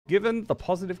Given the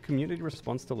positive community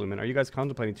response to Lumen, are you guys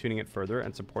contemplating tuning it further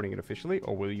and supporting it officially,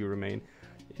 or will you remain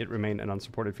an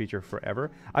unsupported feature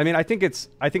forever? I mean, I think it's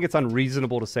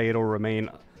unreasonable to say it'll remain.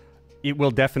 It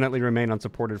will definitely remain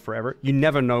unsupported forever. You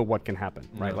never know what can happen,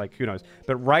 right? Like, who knows?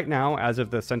 But right now, as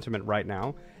of the sentiment right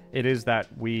now, it is that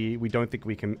we don't think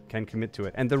we can commit to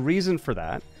it. And the reason for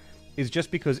that is just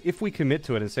because if we commit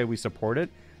to it and say we support it,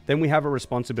 then we have a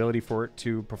responsibility for it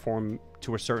to perform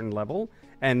to a certain level.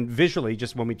 And visually,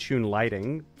 just when we tune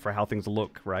lighting for how things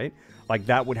look, right? Like,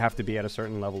 that would have to be at a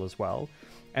certain level as well.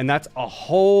 And that's a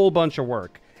whole bunch of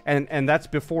work. And that's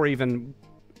before even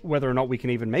whether or not we can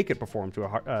even make it perform to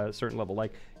a certain level.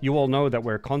 Like, you all know that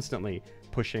we're constantly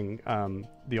pushing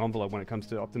the envelope when it comes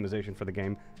to optimization for the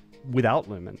game without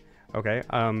Lumen. Okay,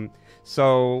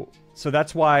 so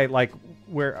that's why, like,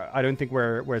 I don't think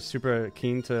we're super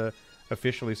keen to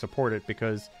officially support it,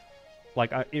 because,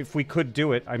 like, if we could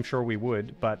do it, I'm sure we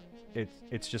would, but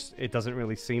it's just, it doesn't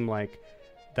really seem like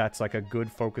that's like a good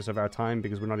focus of our time,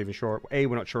 because we're not even sure. A,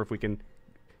 we're not sure if we can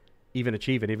even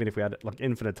achieve it, even if we had like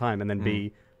infinite time, and then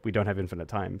B, we don't have infinite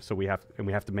time, so we have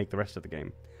to make the rest of the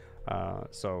game.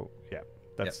 So yeah,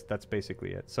 that's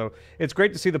basically it. So it's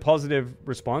great to see the positive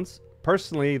response.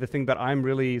 Personally, the thing that I'm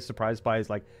really surprised by is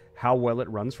like how well it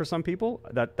runs for some people.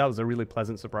 That was a really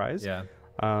pleasant surprise. Yeah.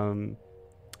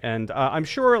 And I'm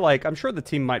sure the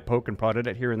team might poke and prod at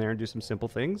it here and there and do some simple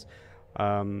things.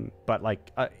 But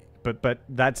like, but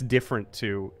that's different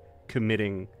to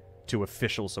committing to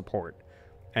official support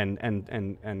and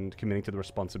committing to the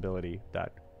responsibility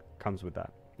that comes with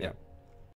that. Yeah.